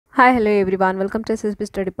Hi, hello everyone. Welcome to SSB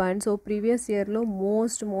Study Point. So previous year లో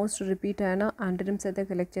most repeat అయిన antonyms అయితే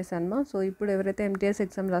collect చేశాను. So ఇప్పుడు ఎవరైతే MTS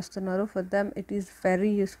exam రాస్తున్నారో for them it is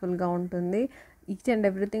very యూస్ఫుల్గా ఉంటుంది. ఈచ్ అండ్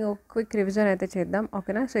ఎవ్రీథింగ్ ఒక క్విక్ రివిజన్ అయితే చేద్దాం,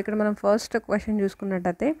 ఓకేనా. సో ఇక్కడ మనం ఫస్ట్ క్వశ్చన్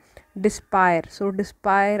చూసుకున్నట్టయితే డిస్పైర్. సో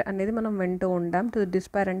డిస్పైర్ అనేది మనం వింటూ ఉంటాం. టు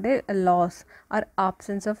డిస్పైర్ అంటే loss are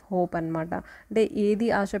absence of hope అనమాట. అంటే ఏది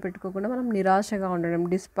ఆశ పెట్టుకోకుండా మనం నిరాశగా ఉండడం.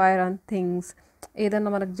 డిస్పైర్ ఆన్ థింగ్స్, ఏదన్నా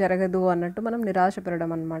మనకు జరగదు అన్నట్టు మనం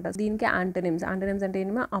నిరాశపడడం అనమాట. దీనికి యాంటోనిమ్స్ అంటే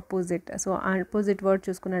ఏమో ఆపోజిట్. సో ఆపోజిట్ వర్డ్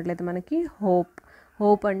చూసుకున్నట్లయితే మనకి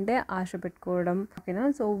హోప్ అంటే ఆశ పెట్టుకోవడం, ఓకేనా.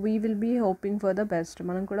 So we will be hoping for the best.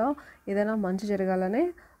 మనం కూడా ఏదైనా మంచి జరగాలనే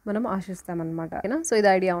మనం ఆశిస్తామన్నమాట, ఓకేనా. సో ఇది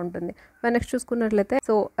ఐడియా ఉంటుంది. నెక్స్ట్ చూసుకున్నట్లయితే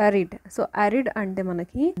సో అరిడ్ అంటే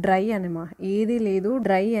మనకి డ్రై అనమా, ఏది లేదు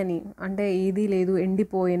డ్రై అని అంటే ఏది లేదు,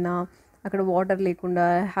 ఎండిపోయినా, అక్కడ వాటర్ లేకుండా,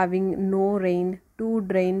 having no rain, to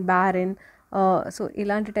drain, బ్యారెన్. So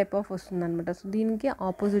ఇలాంటి టైప్ ఆఫ్ వస్తుంది అనమాట. సో దీనికి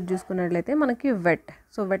ఆపోజిట్ చూసుకున్నట్లయితే మనకి వెట్.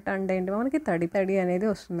 సో వెట్ అంటే ఏంటి, మనకి తడి అనేది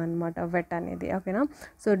వస్తుంది అనమాట, వెట్ అనేది, ఓకేనా.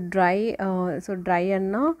 సో డ్రై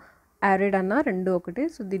అన్నా యారిడ్ అన్న రెండు ఒకటి.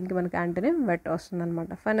 సో దీనికి మనకి యాంటోనిమ్ వెట్ వస్తుంది అనమాట.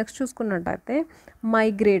 నెక్స్ట్ చూసుకున్నట్టయితే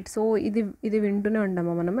మైగ్రేట్. సో ఇది వింటూనే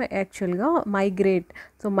ఉంటాము మనము యాక్చువల్గా. మైగ్రేట్,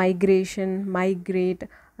 సో మైగ్రేట్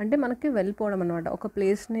అంటే మనకి వెళ్ళిపోవడం అనమాట. ఒక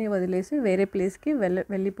ప్లేస్ని వదిలేసి వేరే ప్లేస్కి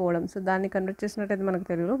వెళ్ళిపోవడం. సో దాన్ని కన్వర్ట్ చేసినట్టయితే మనకు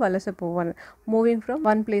తెలుగులో వలస పోవాలి. Moving from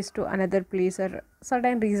one place to another place are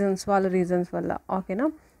certain reasons, వాళ్ళ రీజన్స్ వల్ల, ఓకేనా.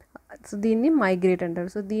 సో దీన్ని మైగ్రేట్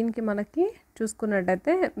అంటారు. సో దీనికి మనకి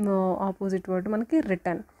చూసుకున్నట్టయితే ఆపోజిట్ వర్డ్ మనకి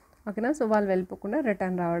రిటర్న్, ఓకేనా. సో వాళ్ళు వెళ్ళిపోకుండా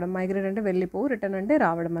రిటర్న్ రావడం. మైగ్రేట్ అంటే వెళ్ళిపోవు, రిటర్న్ అంటే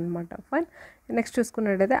రావడం అనమాట. ఫైన్. నెక్స్ట్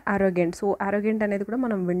చూసుకున్నట్టయితే అరోగెంట్. సో అరోగెంట్ అనేది కూడా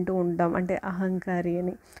మనం వింటూ ఉంటాం, అంటే అహంకారి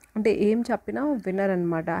అని. అంటే ఏం చెప్పినా వినర్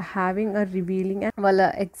అనమాట. హ్యావింగ్ అ రివీలింగ్ అండ్ వాళ్ళ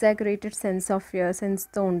ఎగ్జాగరేటెడ్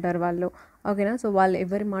సెన్స్తో ఉంటారు వాళ్ళు, ఓకేనా. సో వాళ్ళు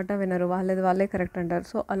ఎవరి మాట వినరు, వాళ్ళే కరెక్ట్ అంటారు.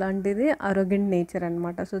 సో అలాంటిది అరోగెంట్ నేచర్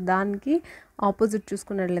అనమాట. సో దానికి ఆపోజిట్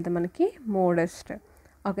చూసుకున్నట్లయితే మనకి మోడెస్ట్,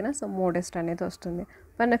 ఓకేనా. సో మోడెస్ట్ అనేది వస్తుంది.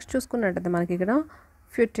 నెక్స్ట్ చూసుకున్నట్టయితే మనకి ఇక్కడ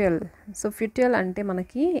ఫ్యూటైల్. సో ఫ్యూటైల్ అంటే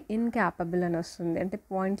మనకి ఇన్క్యాపబుల్ అని వస్తుంది, అంటే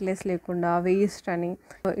పాయింట్లెస్, లేకుండా, వేస్ట్ అని,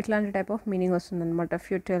 ఇట్లాంటి టైప్ ఆఫ్ మీనింగ్ వస్తుంది అనమాట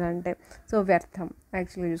ఫ్యూటైల్ అంటే. సో వ్యర్థం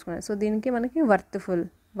యాక్చువల్గా చూసుకున్నాం. సో దీనికి మనకి వర్త్ఫుల్,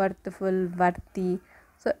 వర్తి.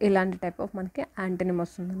 సో ఇలాంటి టైప్ ఆఫ్ మనకి యాంటోనిమ్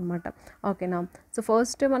వస్తుంది అనమాట, ఓకేనా. సో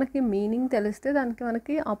ఫస్ట్ మనకి మీనింగ్ తెలిస్తే దానికి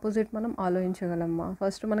మనకి ఆపోజిట్ మనం ఆలోచించగలమ్మా.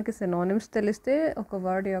 ఫస్ట్ మనకి సినోనిమ్స్ తెలిస్తే ఒక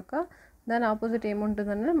వర్డ్ యొక్క దాని ఆపోజిట్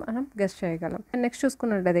ఏముంటుందని మనం గెస్ చేయగలం. నెక్స్ట్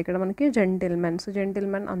చూసుకున్నట్టు ఇక్కడ మనకి జెంటిల్మెన్. సో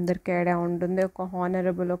జెంటిల్మెన్ అందరికీ ఐడియా ఉంటుంది, ఒక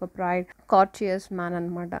హానరబుల్, ఒక ప్రైడ్, కార్చియస్ మ్యాన్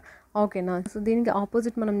అనమాట, ఓకేనా. సో దీనికి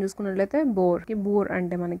ఆపోజిట్ మనం చూసుకున్నట్లయితే బోర్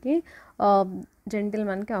అంటే మనకి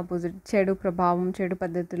జెంటిల్మెన్కి ఆపోజిట్ చెడు ప్రభావం, చెడు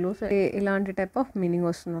పద్ధతులు. సో ఇలాంటి టైప్ ఆఫ్ మీనింగ్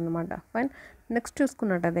వస్తుంది అనమాట. ఫైన్. నెక్స్ట్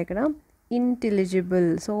చూసుకున్నట్టు ఇక్కడ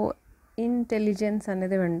ఇంటెలిజిబుల్. సో ఇంటెలిజెన్స్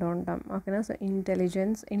అనేది వింటూ ఉంటాం, ఓకేనా. సో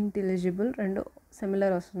ఇంటెలిజిబుల్ రెండు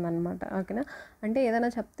సిమిలర్ వస్తుంది అనమాట, ఓకేనా. అంటే ఏదైనా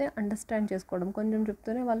చెప్తే అండర్స్టాండ్ చేసుకోవడం, కొంచెం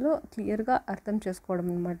చెప్తూనే వాళ్ళు క్లియర్గా అర్థం చేసుకోవడం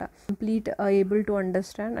అనమాట. Complete, able to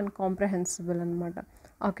understand and కాంప్రహెన్సిబుల్ అనమాట,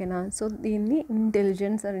 ఓకేనా. సో దీన్ని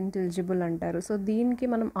ఇంటెలిజెన్స్ ఆర్ ఇంటెలిజిబుల్ అంటారు. సో దీనికి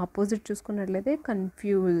మనం ఆపోజిట్ చూసుకున్నట్లయితే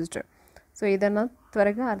కన్ఫ్యూజ్డ్. సో ఏదైనా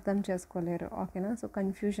త్వరగా అర్థం చేసుకోలేరు, ఓకేనా. సో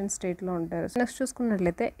కన్ఫ్యూజన్ స్టేట్లో ఉంటారు. నెక్స్ట్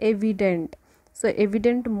చూసుకున్నట్లయితే evident. So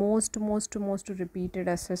evident most repeated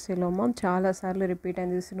ఎస్ఎస్సీలో చాలాసార్లు రిపీట్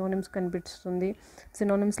అయింది. సినోనిమ్స్లో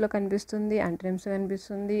కనిపిస్తుంది, యాంటోనిమ్స్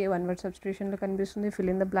కనిపిస్తుంది, వన్ వర్డ్ సబ్స్టిట్యూషన్లో కనిపిస్తుంది,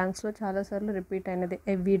 ఫిల్ ఇన్ ద బ్లాంక్స్లో చాలాసార్లు రిపీట్ అయినది.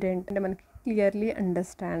 ఎవిడెంట్ అంటే మనకి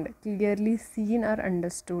క్లియర్లీ సీన్ ఆర్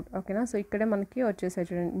అండర్స్టూడ్, ఓకేనా. సో ఇక్కడే మనకి వచ్చేసాయి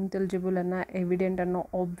చూడండి, ఇంటెలిజిబుల్ అన్న, ఎవిడెంట్ అన్న,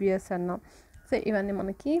 ఆబ్వియస్ అన్న. సో ఇవన్నీ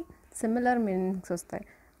మనకి సిమిలర్ మీనింగ్స్ వస్తాయి,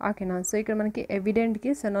 ఓకేనా. సో ఇక్కడ మనకి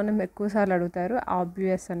ఎవిడెంట్కి సినోనిమ్ ఎక్కువసార్లు అడుగుతారు,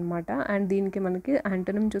 ఆబ్వియస్ అనమాట. అండ్ దీనికి మనకి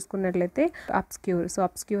యాంటోనిమ్ చూసుకున్నట్లయితే అబ్స్క్యూర్. సో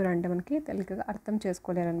అబ్స్క్యూర్ అంటే మనకి తేలికగా అర్థం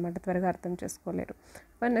చేసుకోలేరు అనమాట, త్వరగా అర్థం చేసుకోలేరు.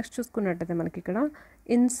 నెక్స్ట్ చూసుకున్నట్టయితే మనకి ఇక్కడ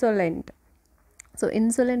ఇన్సొలెంట్. సో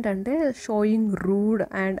ఇన్సొలెంట్ అంటే sowing rude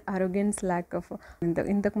and arrogance, lack of.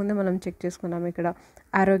 ఇంతకుముందే మనం చెక్ చేసుకున్నాం ఇక్కడ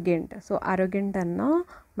అరోగెంట్. సో అరోగెంట్ అన్నా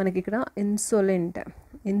మనకి ఇక్కడ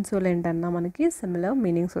ఇన్సొలెంట్ అన్నా మనకి సిమిలర్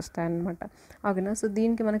మీనింగ్స్ వస్తాయన్నమాట, ఓకేనా. సో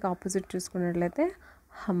దీనికి మనకి ఆపోజిట్ చూసుకున్నట్లయితే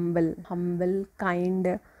హంబుల్,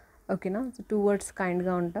 కైండ్, ఓకేనా. సో టూ వర్డ్స్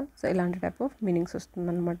కైండ్గా ఉంటాం. సో ఇలాంటి టైప్ ఆఫ్ మీనింగ్స్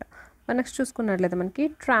వస్తుందన్నమాట. నెక్స్ట్ చూసుకున్నట్లయితే మనకి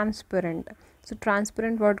ట్రాన్స్పరెంట్. సో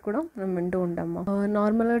ట్రాన్స్పరెంట్ వర్డ్ కూడా మనం వింటూ ఉంటాము.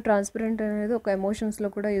 నార్మల్గా ట్రాన్స్పరెంట్ అనేది ఒక ఎమోషన్స్లో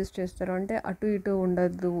కూడా యూజ్ చేస్తారు, అంటే అటు ఇటు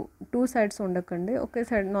ఉండదు, టూ సైడ్స్ ఉండకండి, ఒకే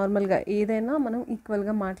సైడ్. నార్మల్గా ఏదైనా మనం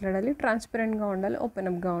ఈక్వల్గా మాట్లాడాలి, ట్రాన్స్పరెంట్గా ఉండాలి, ఓపెన్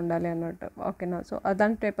అప్గా ఉండాలి అన్నట్టు, ఓకేనా. సో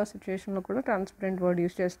అదాని టైప్ ఆఫ్ సిచ్యువేషన్లో కూడా ట్రాన్స్పరెంట్ వర్డ్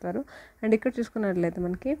యూజ్ చేస్తారు. అండ్ ఇక్కడ చూసుకున్నట్లయితే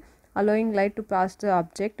మనకి allowing light to pass the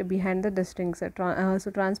object behind the డిస్టింగ్స్. So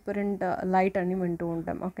transparent light అని వింటూ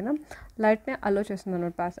ఉంటాం. ఓకేనా, లైట్ని అలో చేస్తుంది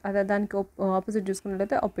అన్నమాట పాస్. అదే దానికి ఆపోజిట్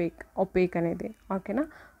చూసుకున్నట్లయితే ఒపేక్ అనేది. ఓకేనా,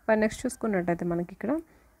 నెక్స్ట్ చూసుకున్నట్టయితే మనకి ఇక్కడ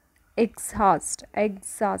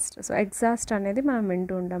ఎగ్జాస్ట్. సో ఎగ్జాస్ట్ అనేది మనం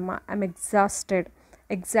వింటూ ఉంటాం. I'm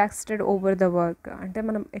exhausted over the work అంటే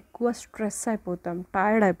మనం ఎక్కువ స్ట్రెస్ అయిపోతాం,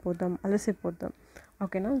 టైర్డ్ అయిపోతాం, అలసిపోతాం.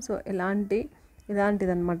 ఓకేనా, సో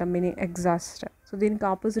ఇలాంటిదన్నమాట మీనింగ్ ఎగ్జాస్ట్. సో దీనికి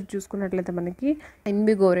ఆపోజిట్ చూసుకున్నట్లయితే మనకి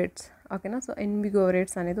ఇన్విగోరేట్స్. ఓకేనా, సో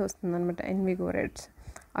ఇన్విగోరేట్స్ అనేది వస్తుంది అనమాట, ఇన్విగోరేట్స్.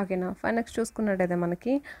 ఓకేనా, నెక్స్ట్ చూసుకున్నట్టయితే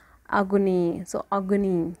మనకి అగ్ని. సో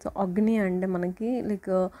అగ్ని అంటే మనకి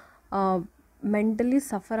లైక్ మెంటలీ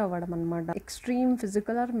సఫర్ అవ్వడం అనమాట, extreme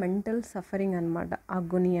physical are mental suffering అనమాట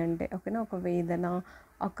అగ్ని అంటే. ఓకేనా, ఒక వేదన,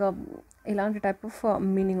 ఒక ఇలాంటి టైప్ ఆఫ్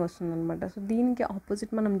మీనింగ్ వస్తుంది అనమాట. సో దీనికి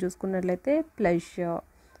ఆపోజిట్ మనం చూసుకున్నట్లయితే ప్లెజర్.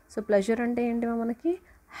 సో ప్లెజర్ అంటే ఏంటి మనకి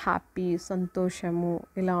హ్యాపీ, సంతోషము,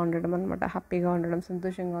 ఇలా ఉండడం అనమాట, హ్యాపీగా ఉండడం,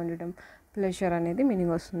 సంతోషంగా ఉండడం, ప్లెజర్ అనేది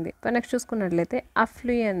మీనింగ్ వస్తుంది. నెక్స్ట్ చూసుకున్నట్లయితే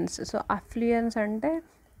అఫ్లుయెన్స్. సో అఫ్లుయెన్స్ అంటే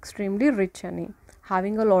ఎక్స్ట్రీమ్లీ రిచ్ అని,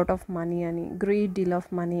 having a lot of money అని, గ్రేట్ డీల్ ఆఫ్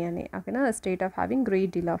మనీ అని. ఓకేనా, state of having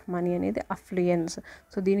great deal of money అనేది అఫ్లుయెన్స్.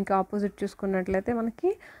 సో దీనికి ఆపోజిట్ చూసుకున్నట్లయితే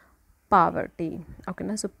మనకి పావర్టీ.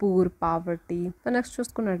 ఓకేనా, సో పూర్, పావర్టీ. నెక్స్ట్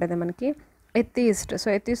చూసుకున్నట్టయితే మనకి ఎథిస్ట్. సో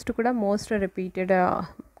ఎథిస్ట్ కూడా మోస్ట్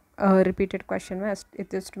రిపీటెడ్ క్వశ్చన్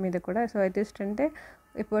ఎథిస్ట్ మీద కూడా. సో ఎథిస్ట్ అంటే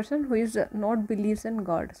ఏ person who is not believes in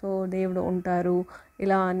God. So దేవుడు ఉంటారు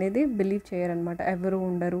ఇలా అనేది బిలీవ్ చేయరనమాట, ఎవరు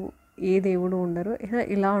ఉండరు, ఏ దేవుడు ఉండరు,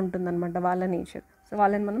 ఇలా ఉంటుందన్నమాట వాళ్ళ నేచర్. సో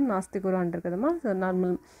వాళ్ళని మనం నాస్తికులు అంటారు కదమ్మా. సో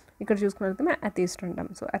నార్మల్ ఇక్కడ చూసుకున్నట్లయితే మేము అథిస్ట్ అంటాం.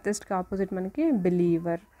 సో అథిస్ట్కి ఆపోజిట్ మనకి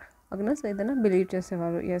బిలీవర్. ఓకేనా, సో ఏదైనా బిలీవ్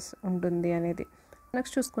చేసేవారు, ఎస్ ఉంటుంది అనేది.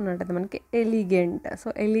 నెక్స్ట్ చూసుకున్నట్టయితే మనకి ఎలిగెంట్. సో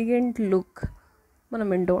ఎలిగెంట్ లుక్ మనం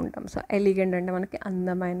వింటూ ఉంటాం. సో ఎలిగెంట్ అంటే మనకి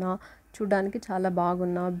అందమైన, చూడడానికి చాలా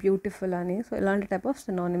బాగున్న, బ్యూటిఫుల్ అని. సో ఇలాంటి టైప్ ఆఫ్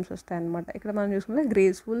సినానిమ్స్ వస్తాయన్నమాట. ఇక్కడ మనం చూసుకుంటే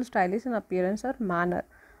graceful, stylish in appearance are manner.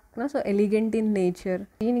 So elegant in nature.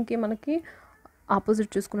 దీనికి మనకి ఆపోజిట్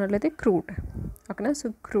చూసుకున్నట్లయితే క్రూడ్. ఓకేనా, సో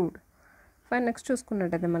క్రూడ్. నెక్స్ట్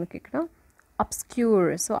చూసుకున్నట్టయితే మనకి ఇక్కడ అబ్స్క్యూర్.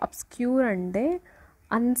 సో అబ్స్క్యూర్ అంటే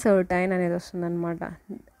అన్సర్టైన్ అనేది వస్తుందన్నమాట.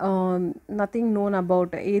 నథింగ్ నోన్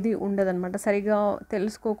అబౌట్, ఏది ఉండదన్నమాట, సరిగా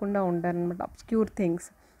తెలుసుకోకుండా ఉంటారనమాట, అబ్స్క్యూర్ థింగ్స్.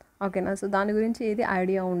 ఓకేనా, సో దాని గురించి ఏది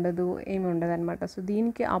ఐడియా ఉండదు, ఏమి ఉండదు అనమాట. సో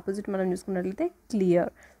దీనికి ఆపోజిట్ మనం చూసుకున్నట్లయితే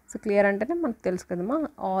క్లియర్. సో క్లియర్ అంటేనే మనకు తెలుసు కదమ్మా,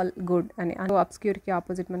 ఆల్ గుడ్ అని. అబ్స్క్యూర్కి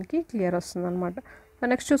ఆపోజిట్ మనకి క్లియర్ వస్తుంది అనమాట.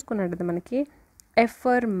 నెక్స్ట్ చూసుకున్నట్టయితే మనకి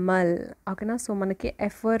ఎఫర్మల్. ఓకేనా, సో మనకి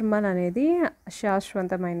ఎఫర్మల్ అనేది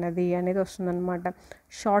శాశ్వతమైనది అనేది వస్తుందన్నమాట,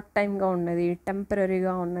 షార్ట్ టైమ్గా ఉన్నది,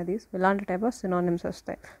 టెంపరీగా ఉన్నది. సో ఇలాంటి టైప్ ఆఫ్ సినానిమ్స్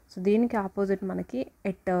వస్తాయి. సో దీనికి ఆపోజిట్ మనకి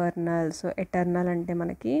ఎటర్నల్. సో ఎటర్నల్ అంటే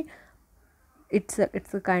మనకి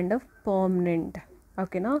ఇట్స్ కైండ్ ఆఫ్ పర్మనెంట్.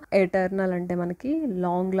 ఓకేనా, ఎటర్నల్ అంటే మనకి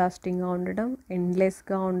లాంగ్ లాస్టింగ్గా ఉండడం,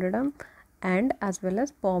 ఎండ్లెస్గా ఉండడం, and as well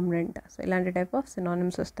as permanent. So ఇలాంటి టైప్ ఆఫ్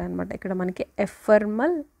సినానిమ్స్ వస్తాయి అనమాట. ఇక్కడ మనకి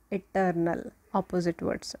ఎఫర్మల్, ఎటర్నల్ ఆపోజిట్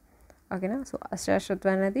వర్డ్స్. ఓకేనా, సో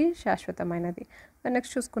అశాశ్వతమైనది, శాశ్వతమైనది.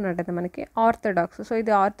 నెక్స్ట్ చూసుకున్నట్టయితే మనకి ఆర్థడాక్స్. సో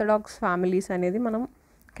ఇది ఆర్థడాక్స్ ఫ్యామిలీస్ అనేది మనం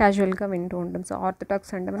క్యాజువల్గా వింటూ ఉంటాం. సో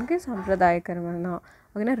ఆర్థడాక్స్ అంటే మనకి సాంప్రదాయకరమైన,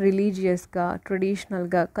 ఓకేనా, రిలీజియస్గా,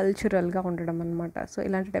 ట్రెడిషనల్గా, కల్చరల్గా ఉండడం అనమాట. సో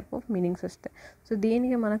ఇలాంటి టైప్ ఆఫ్ మీనింగ్స్ వస్తాయి. సో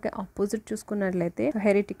దీనికి మనకి ఆపోజిట్ చూసుకున్నట్లయితే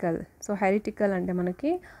హెరిటికల్. సో హెరిటికల్ అంటే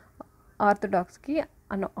మనకి ఆర్థడాక్స్కి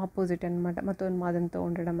ఆపోజిట్ అనమాట, మతోన్మాదంతో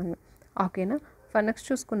ఉండడం అని. ఓకేనా, నెక్స్ట్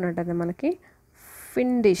చూసుకున్నట్టయితే మనకి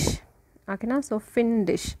ఫిండిష్. ఓకేనా, సో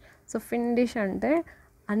ఫిండిష్ అంటే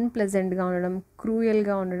అన్ప్లెజెంట్గా ఉండడం,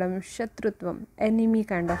 క్రూయల్గా ఉండడం, శత్రుత్వం, enemy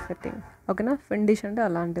kind of a thing. ఓకేనా, ఫిండిష్ అంటే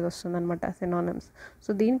అలాంటిది వస్తుంది అనమాట సినానిమ్స్. సో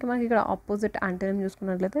దీనికి మనకి ఇక్కడ ఆపోజిట్ యాంటోనిమ్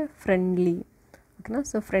చూసుకున్నట్లయితే ఫ్రెండ్లీ. ఓకేనా,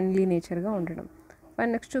 సో ఫ్రెండ్లీ నేచర్గా ఉండడం.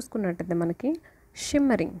 నెక్స్ట్ చూసుకున్నట్టయితే మనకి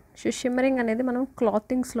షిమ్మరింగ్. సో షిమ్మరింగ్ అనేది మనం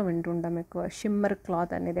క్లాతింగ్స్లో వింటుంటాం ఎక్కువ. షిమ్మర్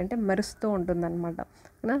క్లాత్ అనేది అంటే మెరుస్తూ ఉంటుంది అనమాట.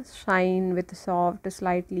 ఓకేనా, shine with soft,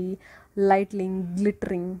 slightly లైట్లింగ్,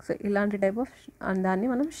 glittering. So ఇలాంటి టైప్ ఆఫ్ దాన్ని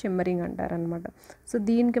మనం షిమ్మరింగ్ అంటారనమాట. సో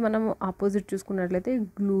దీనికి మనం ఆపోజిట్ చూసుకున్నట్లయితే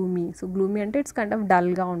గ్లూమీ. సో గ్లూమీ అంటే ఇట్స్ కైండ్ ఆఫ్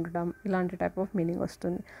డల్గా ఉండడం, ఇలాంటి టైప్ ఆఫ్ మీనింగ్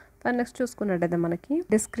వస్తుంది. నెక్స్ట్ చూసుకున్నట్టయితే మనకి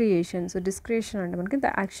డిస్క్రియేషన్. సో డిస్క్రియేషన్ అంటే మనకి ద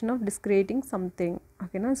యాక్షన్ ఆఫ్ డిస్క్రియేటింగ్ సంథింగ్.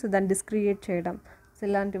 ఓకేనా, సో దాన్ని డిస్క్రియేట్ చేయడం. సో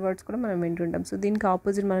ఇలాంటి వర్డ్స్ కూడా మనం వింటుంటాం. సో దీనికి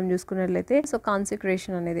ఆపోజిట్ మనం చూసుకున్నట్లయితే సో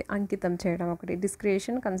కాన్సెక్రేషన్ అనేది అంకితం చేయడం ఒకటి,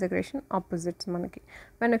 డిస్క్రియేషన్, కాన్సెక్రేషన్ ఆపోజిట్స్ మనకి.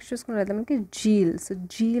 నెక్స్ట్ చూసుకున్నట్లయితే మనకి జీల్. సో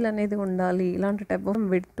జీల్ అనేది ఉండాలి, ఇలాంటి టైప్ ఆఫ్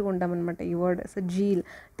వింటూ ఉంటాం అనమాట ఈ వర్డ్. సో జీల్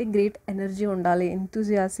అంటే గ్రేట్ ఎనర్జీ ఉండాలి,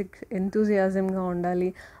 ఎంతూజియాజంగా ఉండాలి,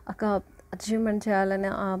 ఒక అచీవ్మెంట్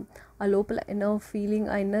చేయాలని ఆ లోపల ఇన్నర్ ఫీలింగ్,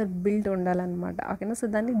 ఆ ఇన్నర్ బిల్డ్ ఉండాలన్నమాట. ఓకేనా, సో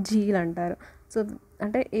దాన్ని జీల్ అంటారు. సో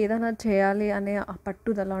అంటే ఏదైనా చేయాలి అనే ఆ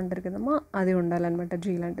పట్టుదల అంటారు కదమ్మా, అది ఉండాలన్నమాట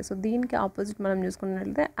జీల్ అంటే. సో దీనికి ఆపోజిట్ మనం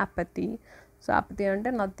చూసుకున్నట్లయితే అపతి. సో అపతి అంటే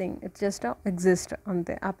నథింగ్, ఇట్స్ జస్ట్ ఎగ్జిస్ట్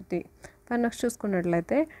అంతే అపతి. నెక్స్ట్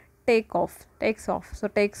చూసుకున్నట్లయితే takes of. So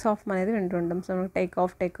takes of అనేది వింటుంటాం. సో టేక్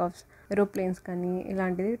ఆఫ్స్ ఏరోప్లేన్స్ కానీ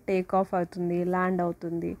ఇలాంటిది టేక్ ఆఫ్ అవుతుంది, ల్యాండ్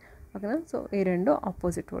అవుతుంది, ఓకేనా. సో ఈ రెండు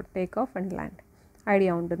opposite word, take off and land.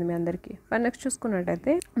 Idea ఉంటుంది మీ అందరికీ. నెక్స్ట్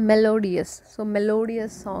చూసుకున్నట్టయితే melodious. So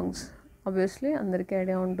melodious songs obviously అందరికీ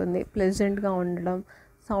ఐడియా ఉంటుంది. ప్లెజెంట్గా ఉండడం,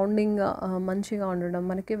 సౌండింగ్ మంచిగా ఉండడం,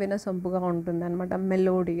 మనకి వినసొంపుగా ఉంటుంది అనమాట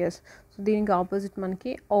మెలోడియస్. సో దీనికి ఆపోజిట్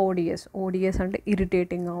మనకి ఓడియస్ అంటే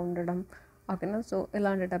ఇరిటేటింగ్గా ఉండడం, ఓకేనా. సో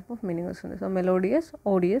ఇలాంటి టైప్ ఆఫ్ మీనింగ్ వస్తుంది. So melodious,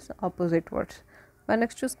 ఓడియస్ opposite words.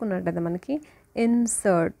 Next చూసుకున్నట్టయితే మనకి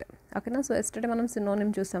ఇన్సర్ట్, ఓకేనా. సో ఎస్టర్డే మనం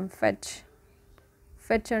సినోనిమ్ చూసాం,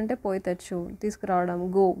 ఫెచ్ అంటే పోయి తెచ్చు, తీసుకురావడం,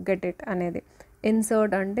 గో గెట్ ఇట్ అనేది.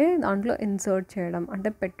 ఇన్సర్ట్ అంటే దాంట్లో ఇన్సర్ట్ చేయడం అంటే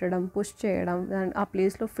పెట్టడం, పుష్ చేయడం, ఆ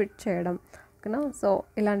ప్లేస్లో ఫిట్ చేయడం, ఓకేనా. సో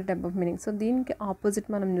ఇలాంటి టైప్ ఆఫ్ మీనింగ్. సో దీనికి ఆపోజిట్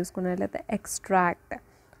మనం చూసుకున్నట్లయితే ఎక్స్ట్రాక్ట్,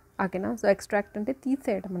 ఓకేనా. సో ఎక్స్ట్రాక్ట్ అంటే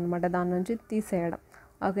తీసేయడం అనమాట, దాని నుంచి తీసేయడం,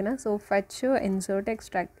 ఓకేనా. సో ఫెచ్, ఇన్సర్ట్,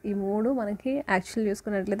 ఎక్స్ట్రాక్ట్ ఈ మూడు మనకి యాక్చువల్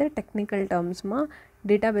చూసుకున్నట్లయితే టెక్నికల్ టర్మ్స్ మా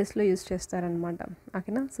డేటాబేస్లో యూజ్ చేస్తారనమాట,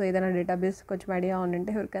 ఓకేనా. సో ఏదైనా డేటాబేస్ కొంచెం ఐడియా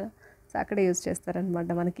ఉంటే ఎవరికైనా, సో అక్కడే యూజ్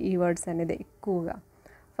చేస్తారనమాట మనకి ఈ వర్డ్స్ అనేది ఎక్కువగా.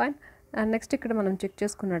 ఫైన్. అండ్ నెక్స్ట్ ఇక్కడ మనం చెక్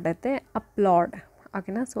చేసుకున్నట్టయితే అప్లాడ్,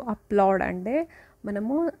 ఓకేనా. సో అప్లాడ్ అంటే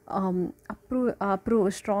మనము అప్రూవ్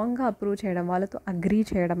స్ట్రాంగ్గా అప్రూవ్ చేయడం, వాళ్ళతో అగ్రీ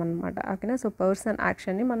చేయడం అనమాట, ఓకేనా. సో పర్సన్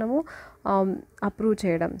యాక్షన్ని మనము అప్రూవ్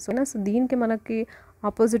చేయడం. సో దీనికి మనకి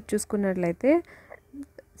ఆపోజిట్ చూసుకున్నట్లయితే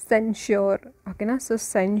సెన్ష్యూర్, ఓకేనా. సో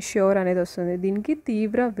సెన్ష్యూర్ అనేది వస్తుంది, దీనికి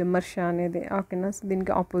తీవ్ర విమర్శ అనేది, ఓకేనా. సో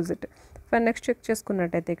దీనికి ఆపోజిట్. నెక్స్ట్ చెక్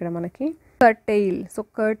చేసుకున్నట్టయితే ఇక్కడ మనకి కర్టైల్. సో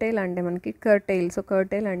కర్టైల్ అంటే మనకి సో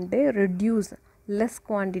కర్టైల్ అంటే రిడ్యూస్, లెస్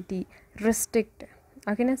క్వాంటిటీ, రెస్ట్రిక్ట్,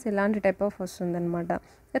 ఓకేనా. సో ఇలాంటి టైప్ ఆఫ్ వస్తుంది అనమాట,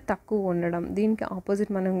 తక్కువ ఉండడం. దీనికి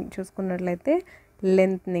ఆపోజిట్ మనం చూసుకున్నట్లయితే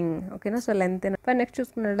లెంత్నింగ్, ఓకేనా. So length. నెక్స్ట్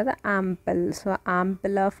చూసుకున్నట్లయితే ample. So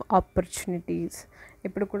ample of opportunities.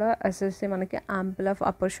 ఇప్పుడు కూడా ఎస్ఎస్సి మనకి యాంపుల్ ఆఫ్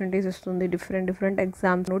ఆపర్చునిటీస్ ఇస్తుంది, డిఫరెంట్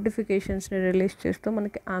ఎగ్జామ్స్ నోటిఫికేషన్స్ని రిలీజ్ చేస్తూ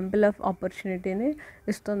మనకి యాంపుల్ ఆఫ్ ఆపర్చునిటీని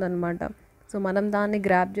ఇస్తుంది అనమాట. సో మనం దాన్ని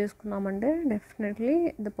గ్రాప్ చేసుకున్నామంటే డెఫినెట్లీ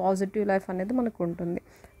ద పాజిటివ్ లైఫ్ అనేది మనకు ఉంటుంది.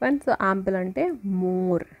 సో యాంపుల్ అంటే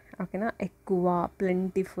మోర్, ఓకేనా, ఎక్కువ,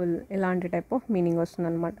 ప్లెంటిఫుల్ ఇలాంటి టైప్ ఆఫ్ మీనింగ్ వస్తుంది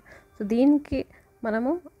అనమాట. సో దీనికి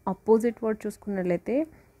మనము అపోజిట్ వర్డ్ చూసుకున్నట్లయితే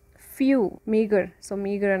ఫ్యూ, మీగర్. సో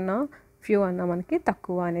మీగర్ అన్న ఫ్యూ అన్న మనకి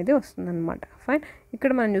తక్కువ అనేది వస్తుందన్నమాట. ఫైన్.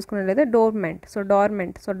 ఇక్కడ మనం చూసుకున్నట్లయితే డోర్మెంట్. సో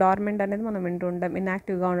డార్మెంట్ అనేది మనం వింటూ ఉంటాం,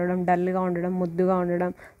 ఇన్యాక్టివ్గా ఉండడం, డల్గా ఉండడం, ముద్దుగా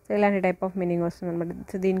ఉండడం. సో ఇలాంటి టైప్ ఆఫ్ మీనింగ్ వస్తుంది అనమాట.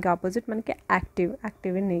 సో దీనికి ఆపోజిట్ మనకి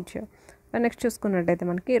యాక్టివ్ ఇన్ నేచర్. నెక్స్ట్ చూసుకున్నట్టయితే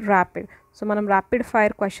మనకి ర్యాపిడ్. సో మనం ర్యాపిడ్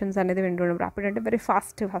ఫైర్ క్వశ్చన్స్ అనేది వింటుంటాం. ర్యాపిడ్ అంటే వెరీ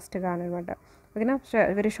ఫాస్ట్గా అనమాట, ఓకేనా.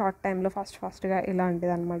 వెరీ షార్ట్ టైంలో ఫాస్ట్గా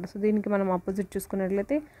ఇలాంటిది అనమాట. సో దీనికి మనం ఆపోజిట్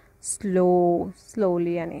చూసుకున్నట్లయితే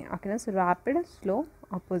స్లోలీ అని, ఓకేనా. So rapid, slow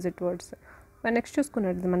opposite words. Next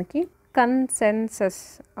చూసుకున్నట్లయితే మనకి కన్సెన్సస్,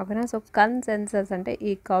 ఓకేనా. సో కన్సెన్సస్ అంటే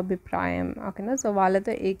ఏకాభిప్రాయం, ఓకేనా. సో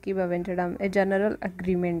వాళ్ళతో ఏకీభవించడం, ఏ జనరల్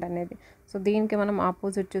అగ్రిమెంట్ అనేది. సో దీనికి మనం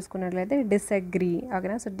ఆపోజిట్ చూసుకున్నట్లయితే డిసగ్రీ,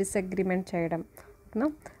 ఓకేనా. సో డిసగ్రిమెంట్ చేయడం, ఓకేనా.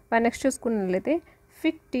 నెక్స్ట్ చూసుకున్నట్లయితే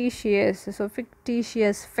ఫిక్టీషియస్. సో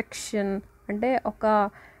ఫిక్షన్ అంటే ఒక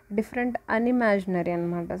డిఫరెంట్ అన్ఇమాజినరీ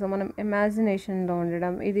అనమాట. సో మనం ఇమాజినేషన్లో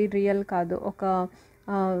ఉండడం, ఇది రియల్ కాదు, ఒక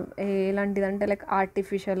ఎలాంటిదంటే లైక్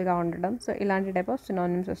ఆర్టిఫిషియల్గా ఉండడం. సో ఇలాంటి టైప్ ఆఫ్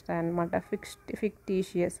సినానిమ్స్ వస్తాయన్నమాట,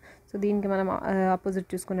 ఫిక్టీషియస్. సో దీనికి మనం ఆపోజిట్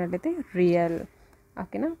చూసుకున్నట్లయితే రియల్,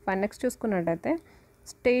 ఓకేనా. నెక్స్ట్ చూసుకున్నట్టయితే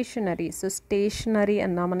స్టేషనరీ. సో స్టేషనరీ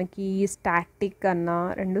అన్నా మనకి స్టాటిక్ అన్నా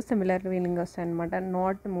రెండు సిమిలర్ మీనింగ్ వస్తాయి అనమాట,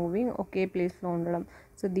 నాట్ మూవింగ్, ఒకే ప్లేస్లో ఉండడం.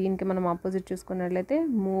 సో దీనికి మనం ఆపోజిట్ చూసుకున్నట్లయితే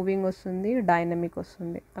మూవింగ్ వస్తుంది, డైనమిక్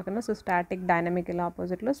వస్తుంది, ఓకేనా. సో స్టాటిక్, డైనమిక్ ఇలా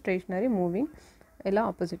ఆపోజిట్లో, స్టేషనరీ, మూవింగ్ ఇలా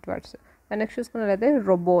ఆపోజిట్ వర్డ్స్. నెక్స్ట్ చూసుకున్నట్లయితే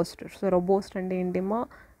రోబోస్ట్. సో రోబోస్ట్ అంటే ఏంటిమా,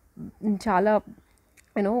 చాలా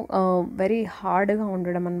వెరీ హార్డ్గా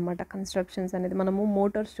ఉండడం అనమాట కన్స్ట్రక్షన్స్ అనేది. మనము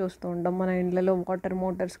మోటార్స్ చూస్తూ ఉంటాం మన ఇండ్లలో, వాటర్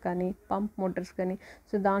మోటార్స్ కానీ, పంప్ మోటార్స్ కానీ.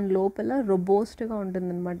 సో దాని లోపల రోబోస్ట్గా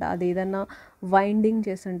ఉంటుందన్నమాట. అది ఏదన్నా వైండింగ్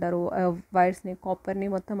చేస్తుంటారు, వైర్స్ని, కాపర్ని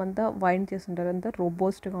మొత్తం అంతా వైండ్ చేస్తుంటారు, అంతా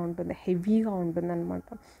రోబోస్ట్గా ఉంటుంది, హెవీగా ఉంటుంది అనమాట.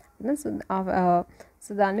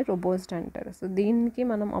 సో దాన్ని రోబోస్ట్ అంటారు. సో దీనికి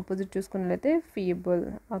మనం ఆపోజిట్ చూసుకున్నట్లయితే ఫీబుల్,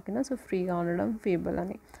 ఓకేనా. సో ఫ్రీగా ఉండడం ఫీబుల్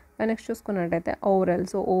అని. నెక్స్ట్ చూసుకున్నట్టయితే ఓరల్.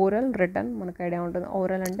 సో ఓరల్, రిటర్న్ మనకు ఐడియా ఉంటుంది.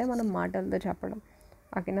 ఓరల్ అంటే మనం మాటలతో చెప్పడం,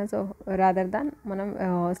 ఓకేనా. సో రాదర్ దాన్ మనం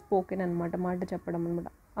స్పోకెన్ అనమాట, మాట చెప్పడం అనమాట.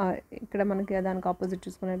 ఇక్కడ మనకి దానికి ఆపోజిట్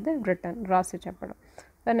చూసుకున్నట్లయితే రిటర్న్, రాసి చెప్పడం.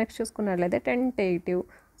 నెక్స్ట్ చూసుకున్నట్లయితే టెంటేటివ్.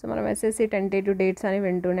 సో మనం ఎస్ఎస్సి టెంటేటివ్ డేట్స్ అని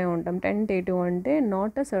వింటూనే ఉంటాం. టెంటేటివ్ అంటే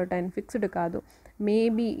నాట్ అ సర్టైన్, ఫిక్స్డ్ కాదు,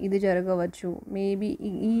 మేబీ ఇది జరగవచ్చు, మేబీ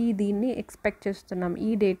దీన్ని ఎక్స్పెక్ట్ చేస్తున్నాం, ఈ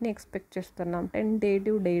డేట్ని ఎక్స్పెక్ట్ చేస్తున్నాం.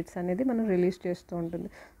 టెంటేటివ్ డేట్స్ అనేది మనం రిలీజ్ చేస్తూ ఉంటుంది.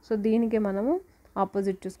 సో దీనికి మనము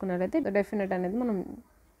ఆపోజిట్ చూసుకున్నట్లయితే డెఫినెట్ అనేది మనం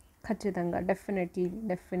ఖచ్చితంగా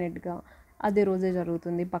డెఫినెట్గా అదే రోజే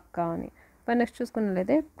జరుగుతుంది పక్కా అని. నెక్స్ట్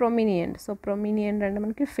చూసుకున్నట్లయితే ప్రొమినియంట్. సో ప్రొమినియంట్ అంటే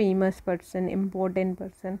మనకి famous person, important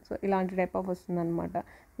person, so ఇలాంటి టైప్ ఆఫ్ వస్తుంది అనమాట.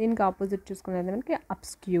 దీనికి ఆపోజిట్ చూసుకున్నట్లయితే మనకి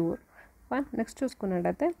అబ్స్క్యూర్. నెక్స్ట్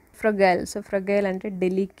చూసుకున్నట్టయితే ఫ్రగైల్. సో ఫ్రగైల్ అంటే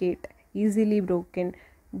డెలికేట్, ఈజీలీ బ్రోకెన్,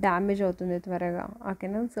 డ్యామేజ్ అవుతుంది త్వరగా,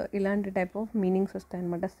 ఓకేనా. సో ఇలాంటి టైప్ ఆఫ్ మీనింగ్స్ వస్తాయి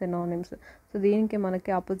అనమాట సినోనిమ్స్. సో దీనికి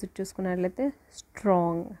మనకి ఆపోజిట్ చూసుకున్నట్లయితే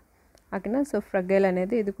స్ట్రాంగ్, ఓకేనా. సో ఫ్రగైల్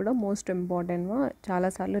అనేది ఇది కూడా మోస్ట్ ఇంపార్టెంట్,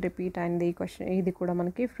 చాలాసార్లు రిపీట్ అయింది ఈ క్వశ్చన్, ఇది కూడా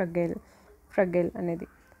మనకి ఫ్రగైల్ అనేది.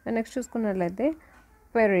 నెక్స్ట్ చూసుకున్నట్లయితే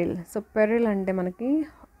పెరిల్. సో పెరిల్ అంటే మనకి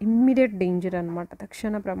ఇమ్మీడియట్ డేంజర్ అనమాట,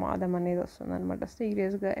 తక్షణ ప్రమాదం అనేది వస్తుంది అనమాట,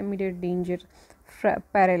 సీరియస్గా ఇమ్మీడియట్ డేంజర్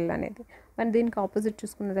పెరిల్ అనేది. మరి దీనికి ఆపోజిట్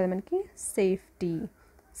చూసుకున్నట్లయితే మనకి సేఫ్టీ.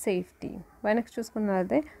 నెక్స్ట్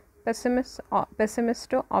చూసుకున్నట్లయితే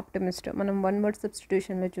పెసిమిస్ట్, ఆప్టిమిస్ట్. మనం వన్ వర్డ్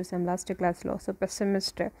సబ్స్టిట్యూషన్లో చూసాం లాస్ట్ క్లాస్లో. So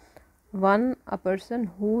pessimist, a person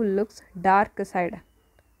who looks dark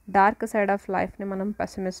side of lifeని మనం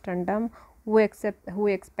పెసిమిస్ట్ అంటాం. who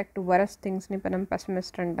expect worst thingsని మనం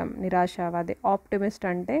పెసిమిస్ట్ అంటాం, నిరాశావాది. ఆప్టిమిస్ట్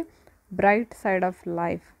అంటే bright side of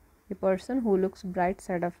life, the person who looks bright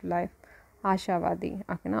side of life, ఆశావాది,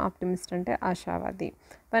 ఓకేనా. Optimist అంటే ఆశావాది.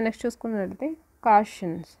 Next చూసుకున్నట్లయితే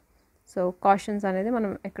కాషన్స్. సో కాషన్స్ అనేది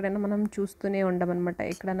మనం ఎక్కడైనా మనం చూస్తూనే ఉండమన్నమాట,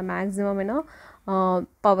 ఎక్కడైనా మ్యాక్సిమం అయినా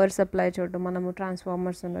పవర్ సప్లై చోటు, మనము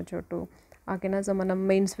ట్రాన్స్ఫార్మర్స్ ఉన్న చోటు, ఓకేనా. సో మనం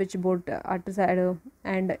మెయిన్ స్విచ్ బోర్డ్ అటు సైడ్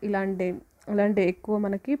అండ్ ఇలాంటి ఎక్కువ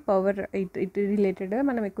మనకి పవర్ ఇటు రిలేటెడ్గా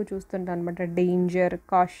మనం ఎక్కువ చూస్తుంటాం అనమాట. డేంజర్,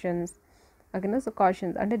 కాషన్స్, ఓకేనా. సో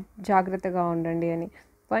కాషన్స్ అంటే జాగ్రత్తగా ఉండండి అని.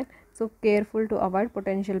 Fine. So careful to avoid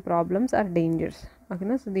potential problems are dangers,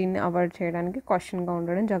 ఓకేనా. సో దీన్ని అవాయిడ్ చేయడానికి కాషన్గా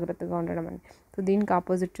ఉండడం, జాగ్రత్తగా ఉండడం అని. సో దీనికి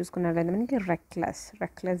ఆపోజిట్ చూసుకున్నట్లయితే మనకి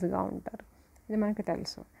రెక్లెస్గా ఉంటారు, ఇది మనకి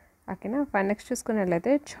తెలుసు, ఓకేనా. నెక్స్ట్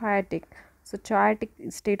చూసుకున్నట్లయితే చాయాటిక్. So చాయాటిక్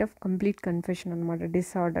state of complete confusion అనమాట,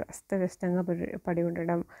 డిసార్డర్, అస్తవ్యస్తంగా పడి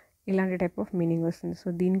ఉండడం, ఇలాంటి టైప్ ఆఫ్ మీనింగ్ వస్తుంది. సో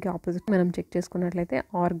దీనికి ఆపోజిట్ మనం చెక్ చేసుకున్నట్లయితే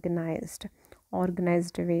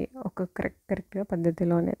ఆర్గనైజ్డ్ వే, ఒక కరెక్ట్గా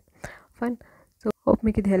పద్ధతిలో అనేది. ఫైన్. సో హోప్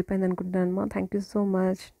మీకు ఇది హెల్ప్ అయింది అనుకుంటున్నాను. Thank you so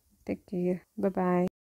much, take care, bye.